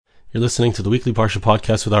You're listening to the weekly Parsha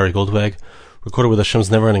podcast with Ari Goldwag, recorded with Hashem's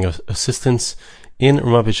never-ending assistance in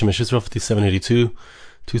Ramat Beit Shemesh Yisrael 5782,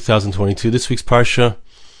 2022. This week's Parsha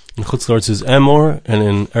in Chutz La'aretz is Amor, and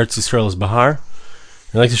in Eretz Yisrael is Bahar.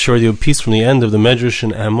 I'd like to share with you a piece from the end of the Medrash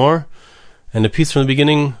in Amor, and a piece from the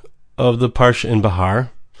beginning of the Parsha in Bahar,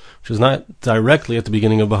 which is not directly at the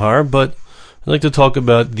beginning of Bahar, but I'd like to talk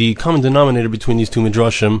about the common denominator between these two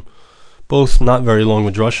Midrashim, both not very long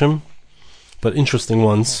Midrashim, but interesting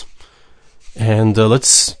ones. And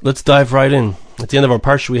let's dive right in. At the end of our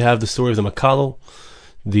Parsha, we have the story of the Makalo,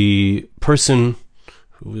 the person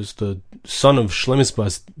who was the son of Shlemis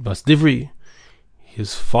Bas Divri.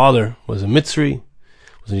 His father was a Mitzri,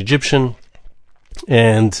 was an Egyptian,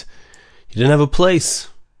 and he didn't have a place.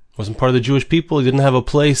 Wasn't part of the Jewish people. He didn't have a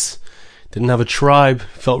place, didn't have a tribe,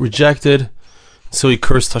 felt rejected, so he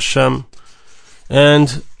cursed Hashem.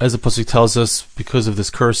 And as the pasuk tells us, because of this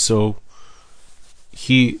curse, so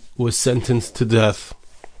he was sentenced to death.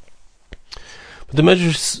 But the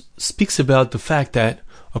Medrash speaks about the fact that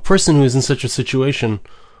a person who is in such a situation,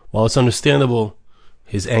 while it's understandable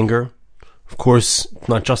his anger, of course,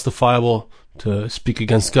 not justifiable to speak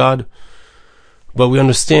against God, but we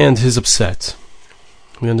understand his upset.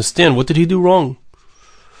 We understand, what did he do wrong?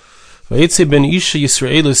 Vayetze ben Isha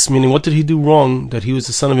Yisraelis, meaning what did he do wrong? That he was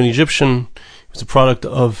the son of an Egyptian, he was a product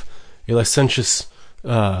of a licentious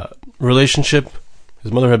relationship.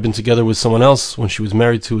 His mother had been together with someone else when she was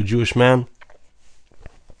married to a Jewish man.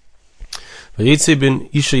 Vayetze ben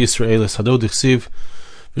Isha Yisraelis, Hado Dichsiv,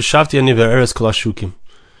 V'shavti ani ve'eretz kol hashukim.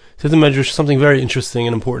 Said the Medrash something very interesting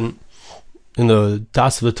and important in the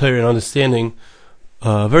Das of the Torah and understanding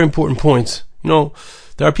very important points. You know,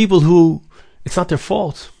 there are people who, it's not their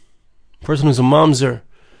fault. A person who's a mamzer,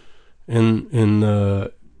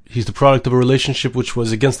 he's the product of a relationship which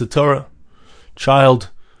was against the Torah. Child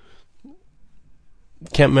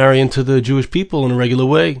can't marry into the Jewish people in a regular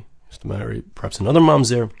way. He has to marry perhaps another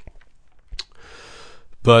mamzer.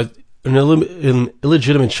 But an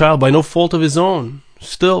illegitimate child by no fault of his own,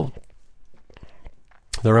 still,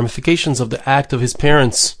 the ramifications of the act of his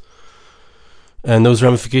parents, and those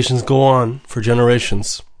ramifications go on for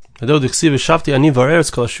generations. The verse says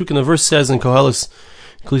in Koheles,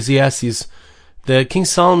 Ecclesiastes, that King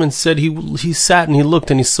Solomon said he sat and he looked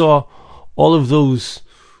and he saw all of those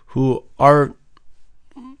who are,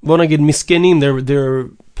 when I get miskenim, they're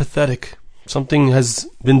pathetic. Something has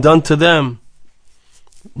been done to them,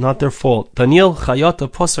 not their fault. Daniel the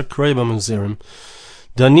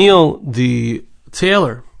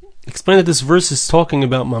tailor explained that this verse is talking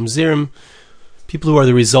about mamzerim, people who are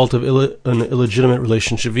the result of an illegitimate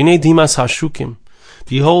relationship. Vinei dimas hashukim,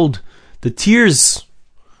 behold the tears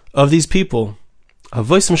of these people. The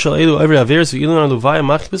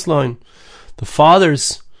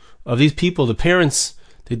fathers of these people, the parents,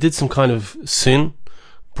 they did some kind of sin,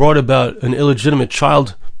 brought about an illegitimate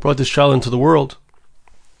child, brought this child into the world.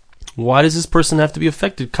 Why does this person have to be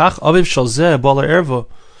affected? Right,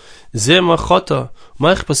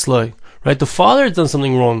 the father has done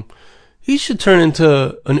something wrong. He should turn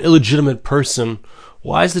into an illegitimate person.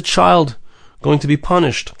 Why is the child going to be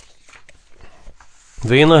punished?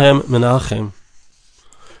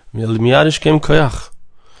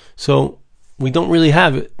 So we don't really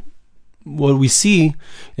have it. What we see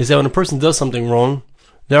is that when a person does something wrong,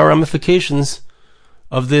 there are ramifications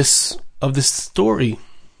of this story.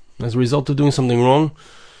 As a result of doing something wrong,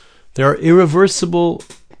 there are irreversible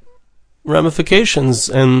ramifications,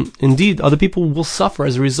 and indeed other people will suffer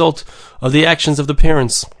as a result of the actions of the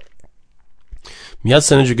parents. Pasuk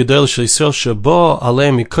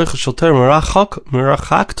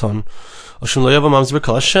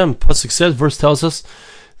says, verse tells us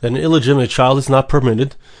that an illegitimate child is not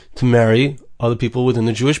permitted to marry other people within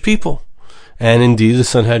the Jewish people. And indeed the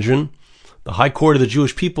Sanhedrin, the high court of the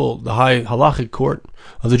Jewish people, the high halachic court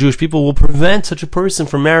of the Jewish people, will prevent such a person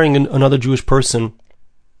from marrying another Jewish person.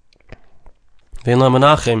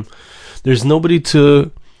 There's nobody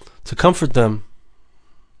to comfort them.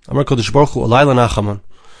 But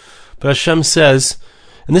Hashem says,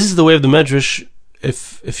 and this is the way of the Medrash,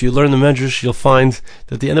 if you learn the Medrash, you'll find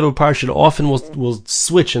that the end of a parsha often will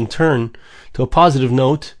switch and turn to a positive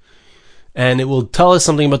note, and it will tell us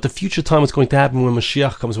something about the future time, what's going to happen when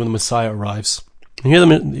Mashiach comes, when the Messiah arrives. And here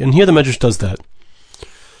the Medrash does that.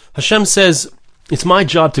 Hashem says, it's my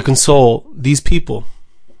job to console these people.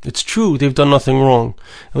 It's true, they've done nothing wrong.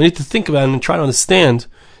 And we need to think about it and try to understand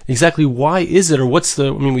exactly why is it, or what's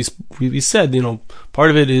the, we said,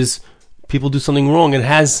 part of it is people do something wrong. It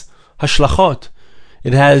has hashlachot.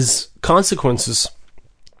 It has consequences.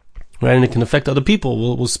 Right? And it can affect other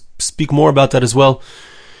people. We'll speak more about that as well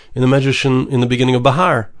in the Medrash in the beginning of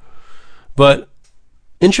Bahar. But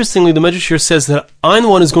interestingly, the Medrash here says that I'm the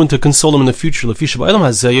one who's going to console them in the future.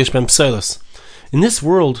 In this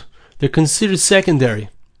world, they're considered secondary.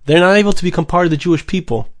 They're not able to become part of the Jewish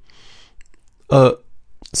people. A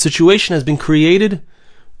situation has been created,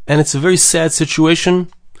 and it's a very sad situation,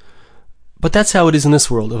 but that's how it is in this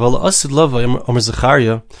world. But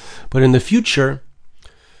in the future,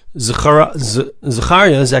 Zechariah,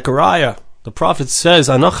 the prophet says,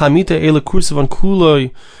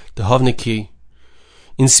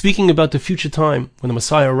 in speaking about the future time when the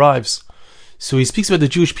Messiah arrives. So he speaks about the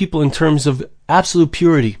Jewish people in terms of absolute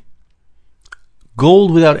purity,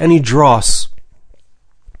 gold without any dross.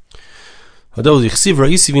 Another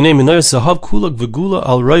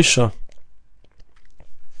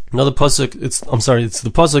pasuk, it's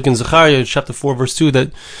the pasuk in Zechariah chapter 4 verse 2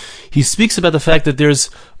 that he speaks about the fact that there's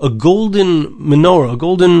a golden menorah, a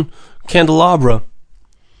golden candelabra,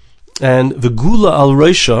 and the gula al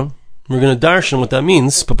reisha. We're going to darshan what that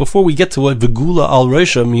means, but before we get to what the gula al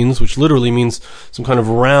reisha means, which literally means some kind of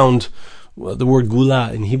round, the word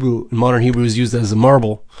gula in Hebrew, in modern Hebrew, is used as a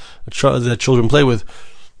marble that children play with.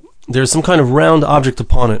 There's some kind of round object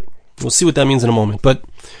upon it. We'll see what that means in a moment. But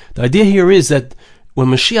the idea here is that when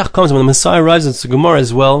Mashiach comes, when the Messiah arrives, it's the Gemara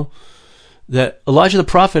as well, that Elijah the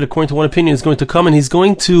prophet, according to one opinion, is going to come and he's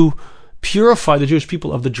going to purify the Jewish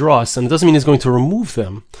people of the dross, and it doesn't mean he's going to remove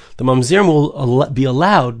them. The mamzerim will be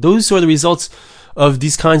allowed. Those who are the results of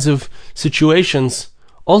these kinds of situations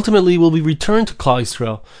ultimately will be returned to Klal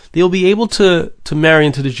Yisrael. They will be able to marry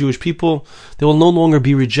into the Jewish people. They will no longer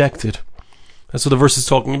be rejected. That's what the verse is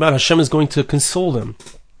talking about. Hashem is going to console them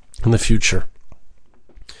in the future.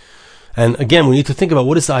 And again, we need to think about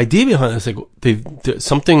what is the idea behind this. Like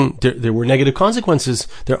there were negative consequences.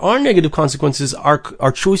 There are negative consequences.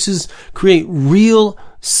 Our choices create real,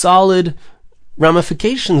 solid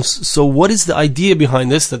ramifications. So what is the idea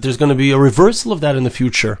behind this? That there's going to be a reversal of that in the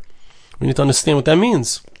future. We need to understand what that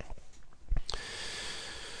means.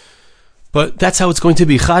 But that's how it's going to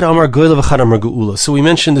be. Chad Amar Goyla v'Chad Amar Geula. So we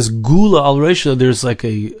mentioned this Gula al Reisha. There's like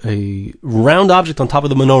a round object on top of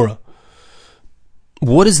the menorah.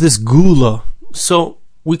 What is this gula? So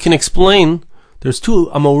we can explain. There's two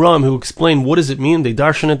Amoram who explain what does it mean. They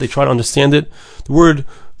darshan it. They try to understand it. The word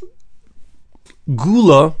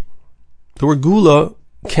gula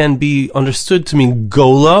can be understood to mean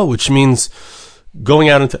gola, which means going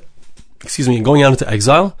out into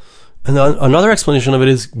exile. And another explanation of it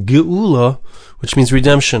is geula, which means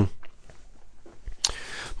redemption.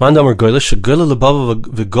 One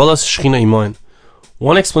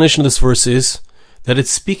explanation of this verse is that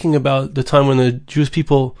it's speaking about the time when the Jewish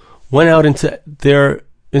people went out into their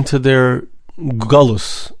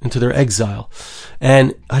galus, into their exile,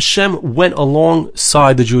 and Hashem went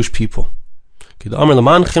alongside the Jewish people. For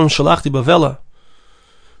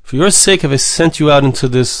your sake have I sent you out into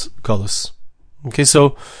this galus. Okay,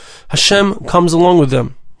 so Hashem comes along with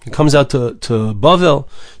them. He comes out to Bavel.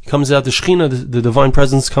 He comes out to Shekhinah. The divine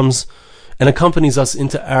presence comes and accompanies us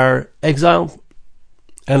into our exile.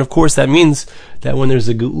 And of course, that means that when there's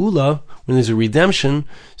a geula, when there's a redemption,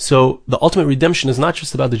 so the ultimate redemption is not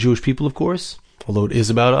just about the Jewish people, of course, although it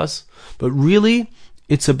is about us, but really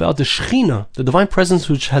it's about the Shekhinah, the divine presence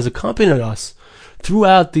which has accompanied us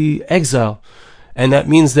throughout the exile. And that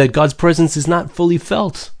means that God's presence is not fully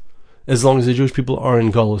felt as long as the Jewish people are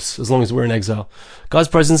in galus, as long as we're in exile. God's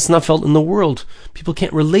presence is not felt in the world. People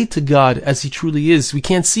can't relate to God as He truly is. We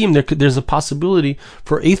can't see Him. There's a possibility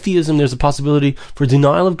for atheism. There's a possibility for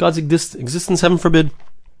denial of God's existence, heaven forbid.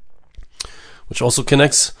 Which also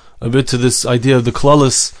connects a bit to this idea of the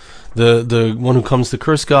klalis, the one who comes to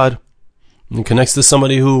curse God. And it connects to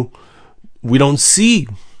somebody who we don't see.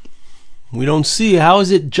 We don't see. How is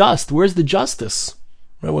it just? Where's the justice?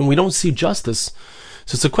 Right? When we don't see justice.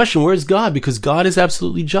 So it's a question, where's God? Because God is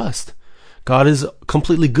absolutely just. God is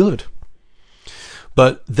completely good.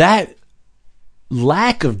 But that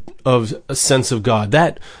lack of a sense of God,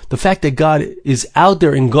 that the fact that God is out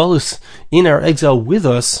there in galus, in our exile with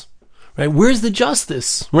us, right? Where's the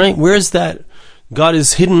justice? Right? Where's that? God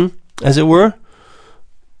is hidden, as it were.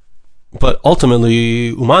 But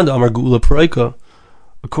ultimately, Umanda Amar Geula Paraika,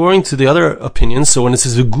 according to the other opinions, so when it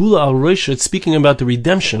says Gula al Reisha, it's speaking about the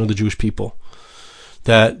redemption of the Jewish people.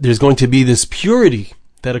 That there's going to be this purity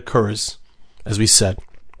that occurs, as we said.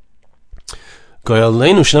 God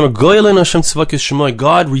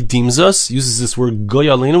redeems us, uses this word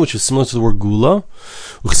Goyalenu, which is similar to the word Gula.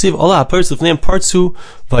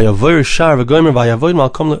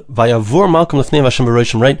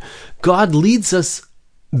 Right? God leads us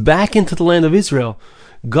back into the land of Israel.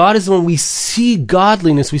 God is the one we see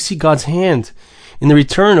godliness, we see God's hand in the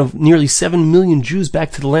return of nearly 7 million Jews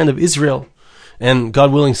back to the land of Israel. And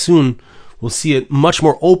God willing, soon we'll see it much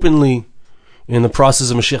more openly in the process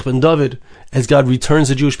of Mashiach ben David, as God returns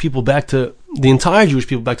the Jewish people back to, the entire Jewish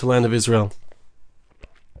people back to the land of Israel.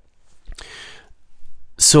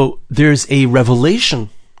 So there's a revelation,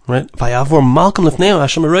 right? Vayavor Malkam Lefnei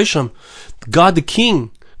Hashem Erosham. God the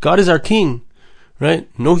King. God is our King, right?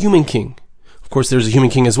 No human king. Of course, there's a human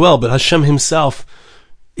king as well, but Hashem himself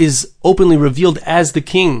is openly revealed as the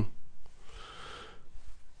King.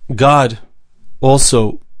 God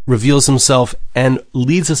also reveals himself and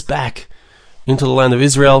leads us back into the land of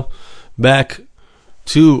Israel, back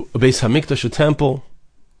to a Beis Hamikdash, a temple,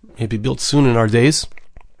 maybe built soon in our days.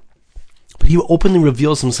 But he openly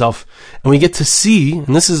reveals himself, and we get to see,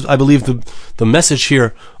 and this is, I believe, the message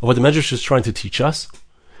here of what the Medrash is trying to teach us.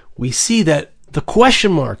 We see that the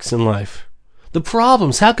question marks in life, the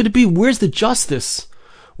problems, how could it be? Where's the justice?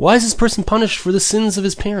 Why is this person punished for the sins of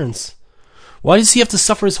his parents? Why does he have to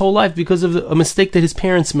suffer his whole life because of a mistake that his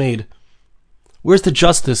parents made? Where's the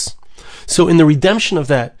justice? So in the redemption of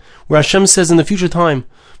that, where Hashem says in the future time,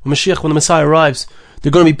 when Mashiach, when the Messiah arrives,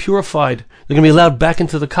 they're going to be purified, they're going to be allowed back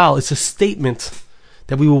into the Kal. It's a statement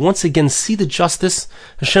that we will once again see the justice.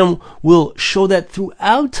 Hashem will show that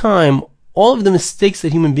throughout time, all of the mistakes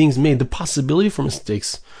that human beings made, the possibility for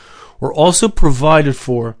mistakes, were also provided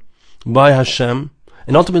for by Hashem,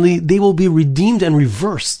 and ultimately they will be redeemed and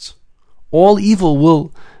reversed. All evil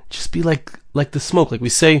will just be like the smoke, like we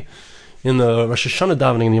say in the Rosh Hashanah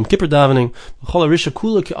davening, in the Yom Kippur davening,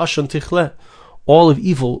 all of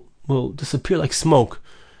evil will disappear like smoke.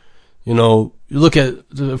 You know, you look at,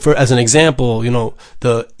 as an example,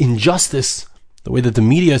 the injustice, the way that the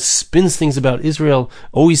media spins things about Israel,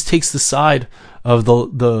 always takes the side of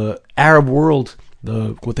the Arab world,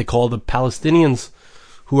 what they call the Palestinians,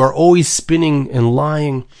 who are always spinning and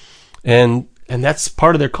lying, and that's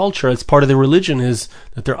part of their culture, it's part of their religion, is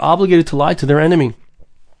that they're obligated to lie to their enemy.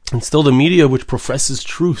 And still the media, which professes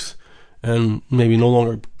truth and maybe no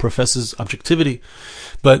longer professes objectivity,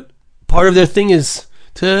 but part of their thing is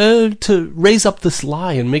to raise up this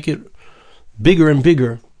lie and make it bigger and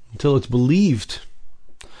bigger until it's believed.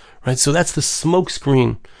 Right? So that's the smoke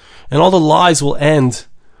screen. And all the lies will end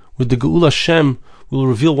with the Geula Hashem will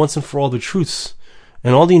reveal once and for all the truths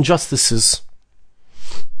and all the injustices.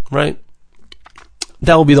 Right?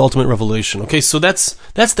 That will be the ultimate revelation. Okay, so that's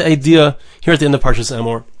the idea here at the end of Parshas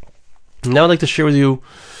Emor. Now I'd like to share with you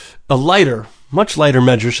a lighter, much lighter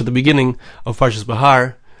medrash at the beginning of Parshas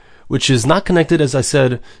Bahar, which is not connected, as I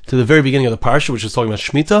said, to the very beginning of the parsha, which is talking about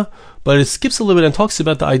Shemitah, but it skips a little bit and talks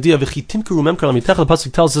about the idea of the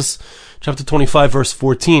pasuk tells us, chapter 25, verse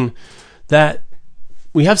 14, that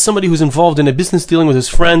we have somebody who's involved in a business dealing with his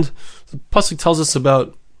friend. The pasuk tells us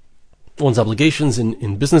about one's obligations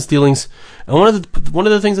in business dealings, and one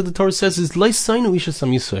of the things that the Torah says is Leisainu isha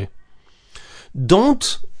samisei.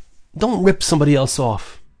 Don't rip somebody else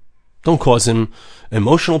off. Don't cause him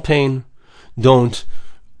emotional pain. Don't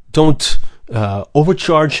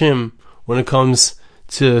overcharge him when it comes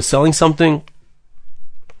to selling something.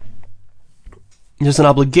 There's an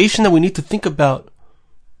obligation that we need to think about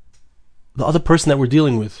the other person that we're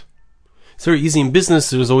dealing with. It's very easy in business.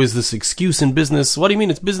 There's always this excuse in business. What do you mean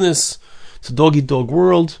it's business? It's a dog-eat-dog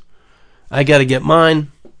world. I got to get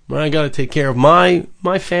mine. I got to take care of my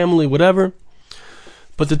family, whatever.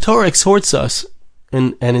 But the Torah exhorts us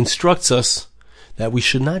and instructs us that we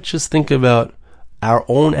should not just think about our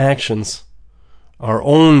own actions, our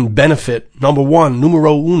own benefit, number one,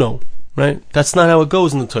 numero uno, right? That's not how it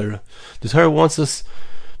goes in the Torah. The Torah wants us,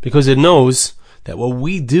 because it knows that what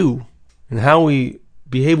we do and how we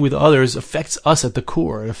behave with others affects us at the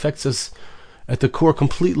core. It affects us at the core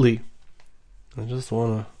completely. I just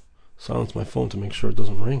want to silence my phone to make sure it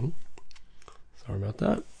doesn't ring. Sorry about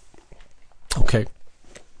that. Okay.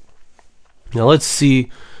 Now let's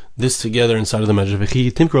see this together inside of the Medrash.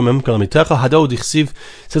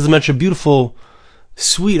 Says the Medrash, a beautiful,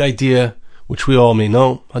 sweet idea, which we all may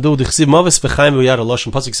know.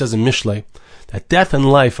 Pasuk says in Mishlei that death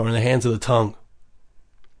and life are in the hands of the tongue.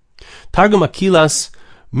 Targum Akilas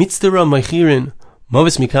Mitzdera Meichirin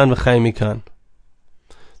Mavis Mikan V'Chaim Mikan.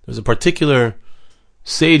 There's a particular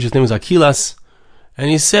sage, his name was Akilas, and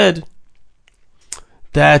he said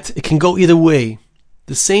that it can go either way.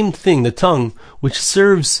 The same thing, the tongue, which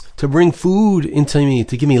serves to bring food into me,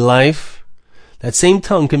 to give me life, that same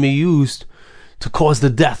tongue can be used to cause the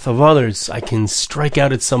death of others. I can strike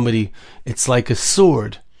out at somebody. It's like a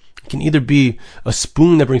sword. It can either be a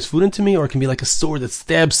spoon that brings food into me, or it can be like a sword that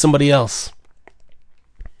stabs somebody else.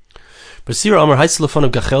 You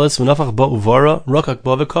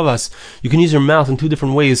can use your mouth in two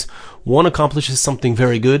different ways. One accomplishes something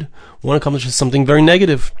very good, one accomplishes something very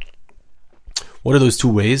negative. What are those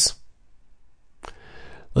two ways?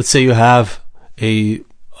 Let's say you have a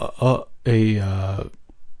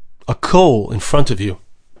coal in front of you.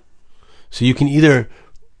 So you can either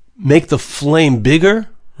make the flame bigger,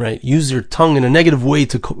 right? Use your tongue in a negative way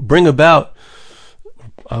to bring about,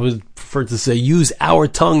 I would prefer to say, use our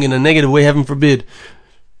tongue in a negative way, heaven forbid,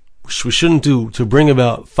 which we shouldn't do, to bring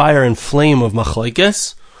about fire and flame of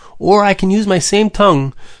machlekes. Or I can use my same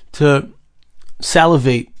tongue to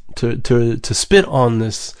salivate, to spit on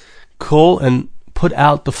this coal and put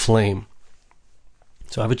out the flame.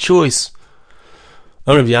 So I have a choice.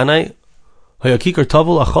 Another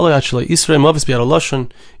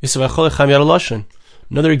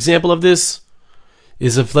example of this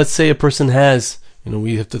is if, let's say, a person has,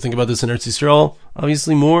 we have to think about this in Eretz Yisrael,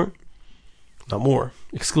 obviously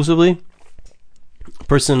exclusively. A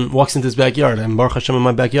person walks into his backyard, and Baruch Hashem, in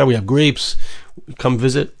my backyard we have grapes. Come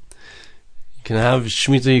visit. You can have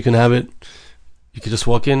Shemitah, you can have it. You can just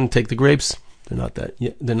walk in and take the grapes. They're not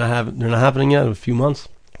happening yet, in a few months.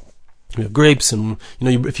 We have grapes, and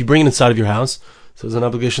if you bring it inside of your house, so there's an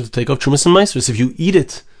obligation to take off Trumas and Maestris if you eat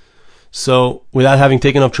it. So without having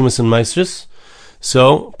taken off Trumas and Maestris,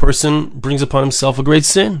 so a person brings upon himself a great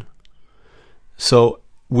sin. So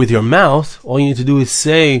with your mouth, all you need to do is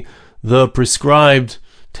say the prescribed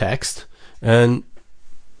text, and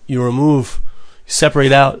you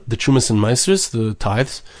separate out the Trumas and Maestris, the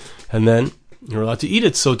tithes, and then you're allowed to eat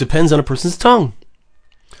it. So it depends on a person's tongue.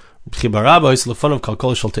 Another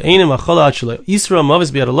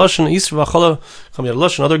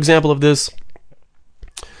example of this.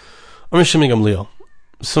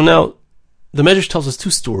 So now the Medrash tells us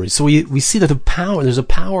two stories. So we see that there's a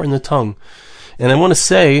power in the tongue. And I want to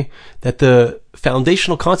say that the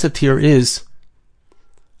foundational concept here is,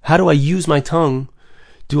 how do I use my tongue?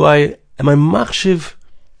 Am I machshiv?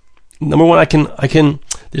 Number one, I can,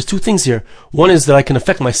 there's two things here. One is that I can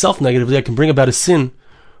affect myself negatively. I can bring about a sin.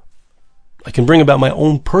 I can bring about my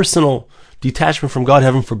own personal detachment from God,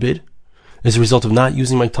 heaven forbid, as a result of not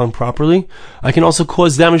using my tongue properly. I can also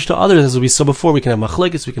cause damage to others, as we saw before. We can have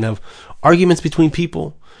machlekes, we can have arguments between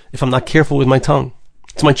people if I'm not careful with my tongue.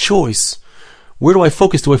 It's my choice. Where do I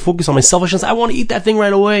focus? Do I focus on my selfishness? I want to eat that thing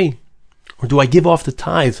right away. Or do I give off the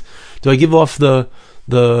tithe? Do I give off the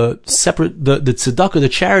tzedakah, the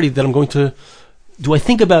charity that I'm going to... Do I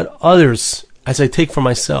think about others as I take for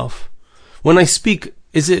myself? When I speak,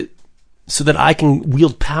 is it so that I can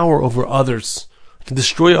wield power over others? I can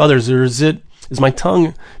destroy others, or is my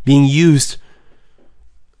tongue being used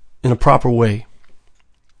in a proper way?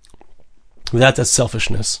 That's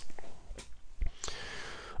selfishness.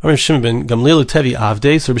 Rabbi Shimon ben Gamliel Tevi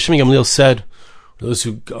Avdei. So Rabbi Shimon Gamliel said, those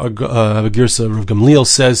who have a girsa, Rav Gamliel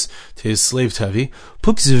says to his slave Tevi,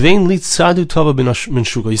 Puk zivein li tzadu tova ben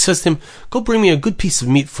shuka. He says to him, go bring me a good piece of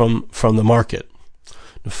meat from the market.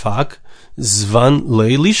 Nefak zvan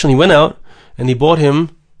lei lishon. He went out and he bought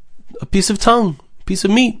him a piece of tongue, a piece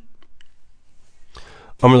of meat.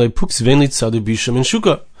 Amar lei puk zivein li tzadu bisha ben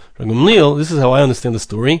shuka. Rav Gamliel, this is how I understand the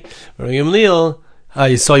story. Rav Gamliel,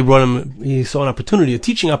 he saw an opportunity, a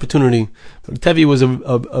teaching opportunity. But Tevi was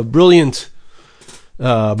a brilliant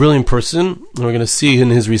person, and we're going to see in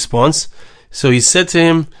his response. So he said to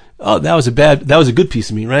him, that was a good piece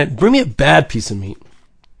of meat, right? Bring me a bad piece of meat.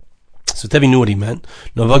 So Tevi knew what he meant.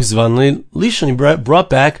 He brought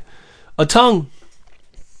back a tongue.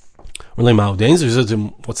 So he said to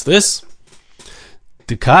him, what's this?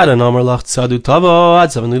 I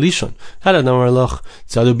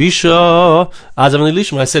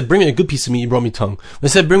said, bring me a good piece of meat, you brought me tongue. When I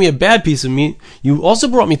said, bring me a bad piece of meat, you also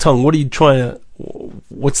brought me tongue. What are you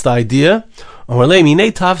what's the idea? So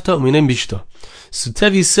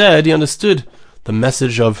Tevi said he understood the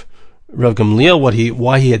message of Rav Gamliel,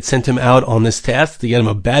 why he had sent him out on this task, to get him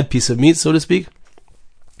a bad piece of meat, so to speak.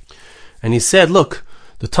 And he said, look,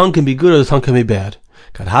 the tongue can be good or the tongue can be bad.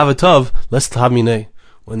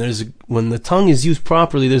 When the tongue is used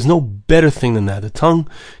properly, there's no better thing than that. The tongue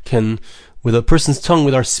can, with a person's tongue,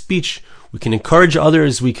 with our speech, we can encourage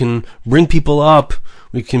others, we can bring people up,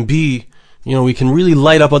 we can be, we can really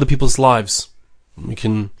light up other people's lives. We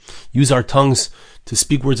can use our tongues to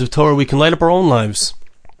speak words of Torah, we can light up our own lives.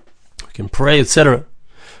 We can pray, etc.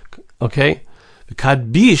 Okay? But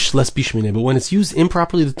when it's used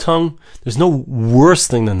improperly, the tongue, there's no worse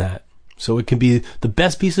thing than that. So it can be the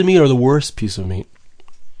best piece of meat or the worst piece of meat.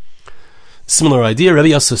 Similar idea.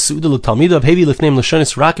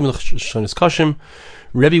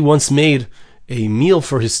 Rebbe once made a meal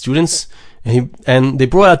for his students, And they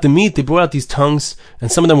brought out the meat, they brought out these tongues,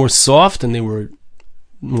 and some of them were soft and they were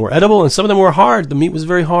more edible, and some of them were hard. The meat was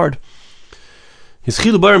very hard. So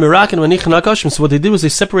what they did was they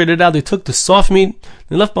separated it out. They took the soft meat,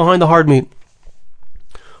 they left behind the hard meat.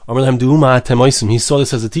 He saw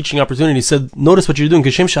this as a teaching opportunity. He said, notice what you're doing.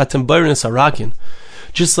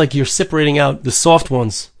 Just like you're separating out the soft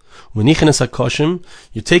ones. You're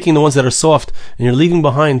taking the ones that are soft and you're leaving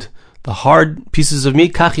behind the hard pieces of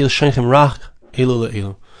meat.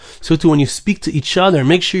 So too, when you speak to each other,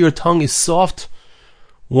 make sure your tongue is soft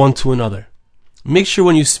one to another. Make sure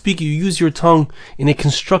when you speak, you use your tongue in a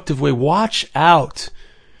constructive way. Watch out.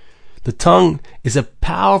 The tongue is a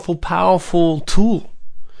powerful, powerful tool.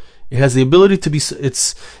 It has the ability to be,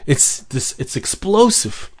 it's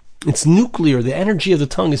explosive. It's nuclear. The energy of the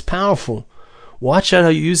tongue is powerful. Watch out how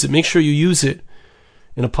you use it. Make sure you use it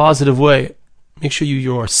in a positive way. Make sure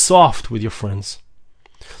you are soft with your friends.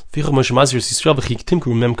 Moshe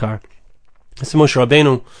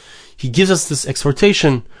Rabbeinu, he gives us this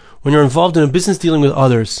exhortation. When you're involved in a business dealing with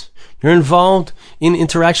others, you're involved in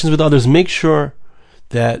interactions with others, make sure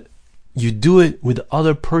that you do it with the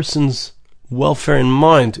other person's welfare in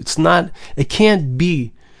mind. It can't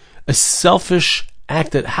be a selfish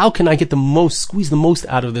act that how can I get squeeze the most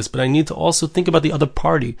out of this, but I need to also think about the other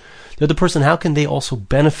party, the other person. How can they also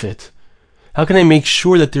benefit? How can I make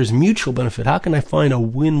sure that there's mutual benefit? How can I find a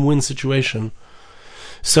win-win situation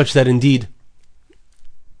such that indeed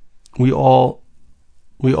we all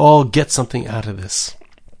get something out of this?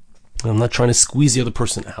 I'm not trying to squeeze the other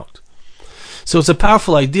person out. So it's a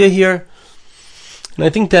powerful idea here. And I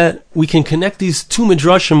think that we can connect these two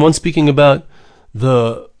midrashim, one speaking about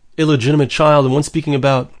the illegitimate child and one speaking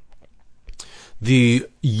about the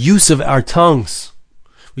use of our tongues.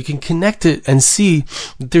 We can connect it and see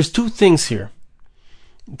that there's two things here.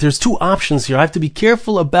 There's two options here. I have to be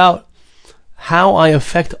careful about how I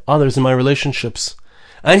affect others in my relationships.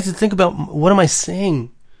 I need to think about, what am I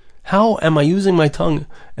saying? How am I using my tongue?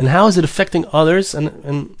 And how is it affecting others?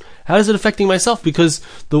 And how is it affecting myself? Because,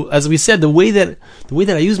 as we said, the way that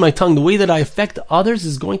I use my tongue, the way that I affect others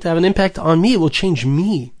is going to have an impact on me. It will change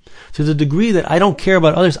me. To the degree that I don't care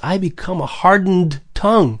about others, I become a hardened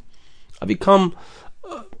tongue. I become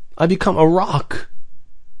a rock.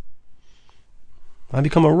 I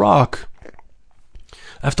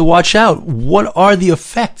have to watch out. What are the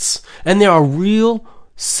effects? And there are real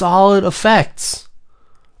solid effects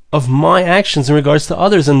of my actions in regards to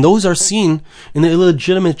others, and those are seen in the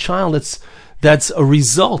illegitimate child. That's a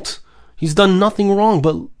result. He's done nothing wrong,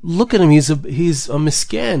 but look at him. He's a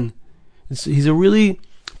miskin. He's a really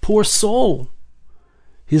poor soul.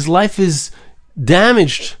 His life is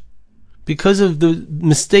damaged because of the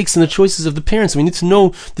mistakes and the choices of the parents. We need to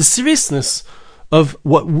know the seriousness of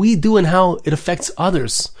what we do and how it affects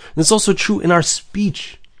others. And it's also true in our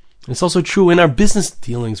speech. It's also true in our business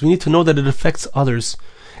dealings. We need to know that it affects others,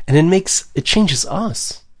 and it changes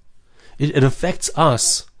us. It affects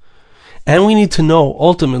us. And we need to know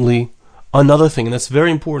ultimately another thing, and that's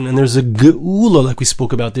very important. And there's a geula, like we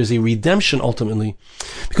spoke about. There's a redemption ultimately,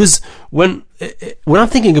 because when I'm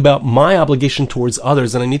thinking about my obligation towards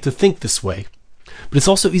others, and I need to think this way, but it's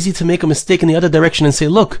also easy to make a mistake in the other direction and say,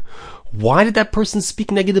 look, why did that person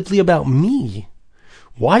speak negatively about me?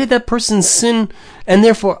 Why did that person sin? And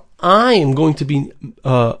therefore, I am going to be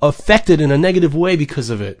affected in a negative way because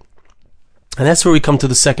of it. And that's where we come to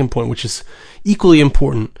the second point, which is equally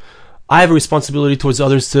important. I have a responsibility towards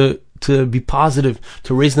others to be positive,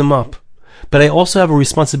 to raise them up. But I also have a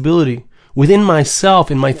responsibility within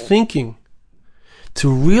myself, in my thinking,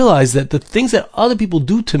 to realize that the things that other people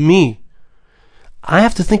do to me, I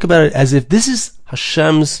have to think about it as if this is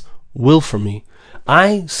Hashem's will for me.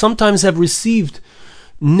 I sometimes have received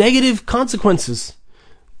negative consequences,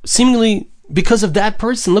 seemingly because of that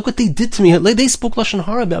person. Look what they did to me. They spoke Lashon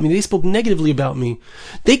Hara about me. They spoke negatively about me.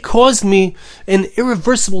 They caused me an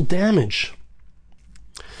irreversible damage.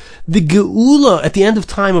 The geula at the end of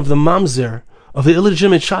time of the mamzer, of the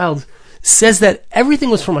illegitimate child, says that everything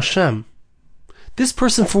was from Hashem. This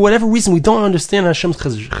person, for whatever reason, we don't understand Hashem's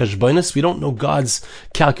cheshbonos. We don't know God's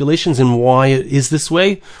calculations and why it is this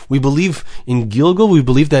way. We believe in Gilgal. We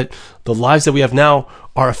believe that the lives that we have now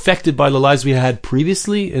are affected by the lives we had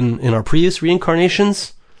previously in our previous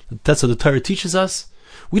reincarnations. That's what the Torah teaches us.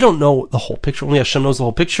 We don't know the whole picture. Only Hashem knows the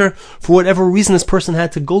whole picture. For whatever reason, this person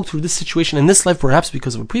had to go through this situation in this life, perhaps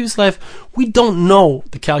because of a previous life. We don't know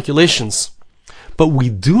the calculations. But we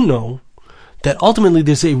do know that ultimately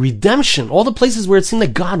there's a redemption. All the places where it seemed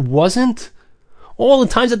that God wasn't, all the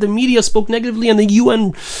times that the media spoke negatively and the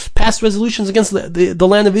UN passed resolutions against the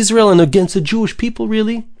land of Israel and against the Jewish people,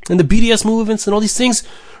 really, and the BDS movements and all these things,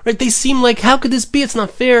 right? They seem like, how could this be? It's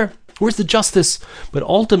not fair. Where's the justice? But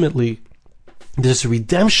ultimately, there's a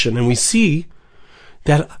redemption, and we see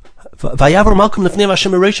that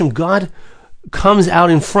God comes out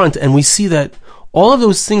in front, and we see that all of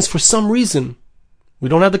those things, for some reason, we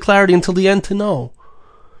don't have the clarity until the end to know.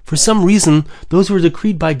 For some reason, those were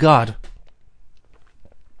decreed by God.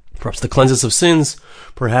 Perhaps to cleanse us of sins,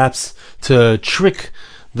 perhaps to trick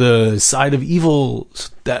the side of evil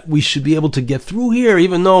that we should be able to get through here,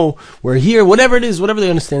 even though we're here, whatever it is, whatever the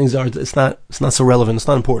understandings are, it's not so relevant, it's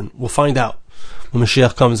not important. We'll find out when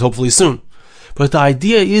Mashiach comes, hopefully soon. But the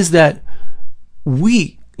idea is that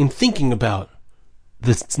we, in thinking about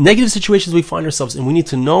the negative situations we find ourselves in, we need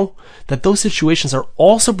to know that those situations are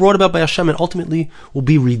also brought about by Hashem and ultimately will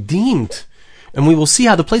be redeemed. And we will see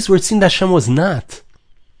how the place where it seemed that Hashem was not,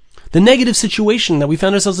 the negative situation that we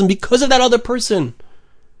found ourselves in because of that other person,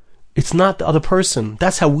 it's not the other person.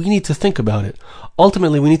 That's how we need to think about it.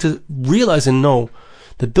 Ultimately, we need to realize and know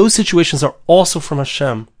that those situations are also from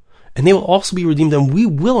Hashem, and they will also be redeemed, and we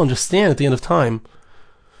will understand at the end of time.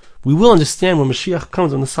 We will understand when Mashiach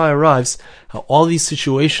comes, when the Messiah arrives, how all these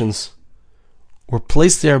situations were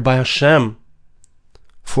placed there by Hashem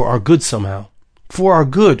for our good somehow. For our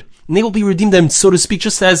good. And they will be redeemed, and so to speak,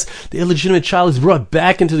 just as the illegitimate child is brought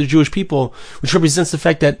back into the Jewish people, which represents the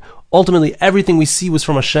fact that ultimately everything we see was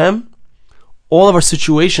from Hashem. All of our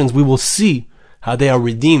situations, we will see how they are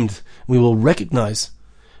redeemed. We will recognize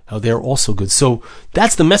how they are also good. So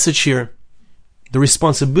that's the message here. The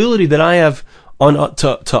responsibility that I have on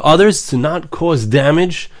to others to not cause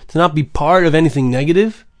damage, to not be part of anything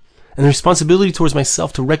negative, and the responsibility towards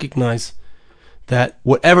myself to recognize that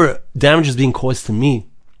whatever damage is being caused to me,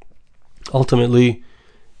 ultimately,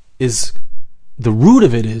 is the root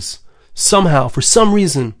of it is somehow, for some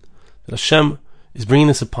reason, that Hashem is bringing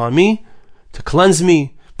this upon me to cleanse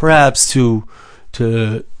me, perhaps to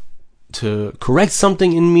correct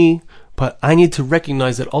something in me, but I need to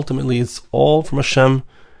recognize that ultimately it's all from Hashem,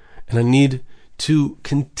 and I need to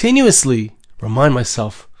continuously remind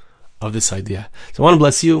myself of this idea. So I want to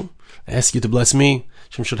bless you. I ask you to bless me.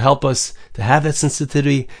 Hashem should help us to have that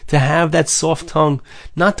sensitivity, to have that soft tongue,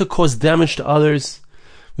 not to cause damage to others.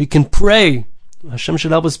 We can pray. Hashem should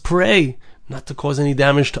help us pray, not to cause any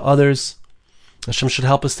damage to others. Hashem should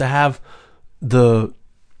help us to have the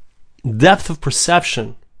depth of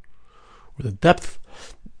perception, or the depth,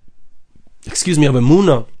 of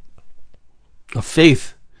emunah, of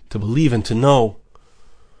faith, to believe and to know,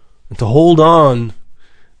 and to hold on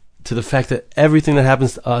to the fact that everything that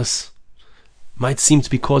happens to us might seem to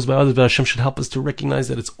be caused by others, but Hashem should help us to recognize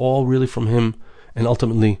that it's all really from Him, and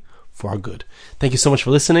ultimately for our good. Thank you so much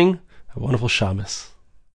for listening. Have a wonderful Shabbos.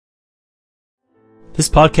 This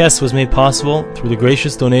podcast was made possible through the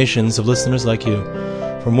gracious donations of listeners like you.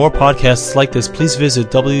 For more podcasts like this, please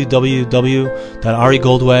visit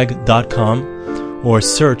www.arigoldwag.com or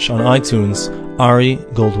search on iTunes Ari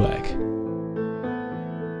Goldwag.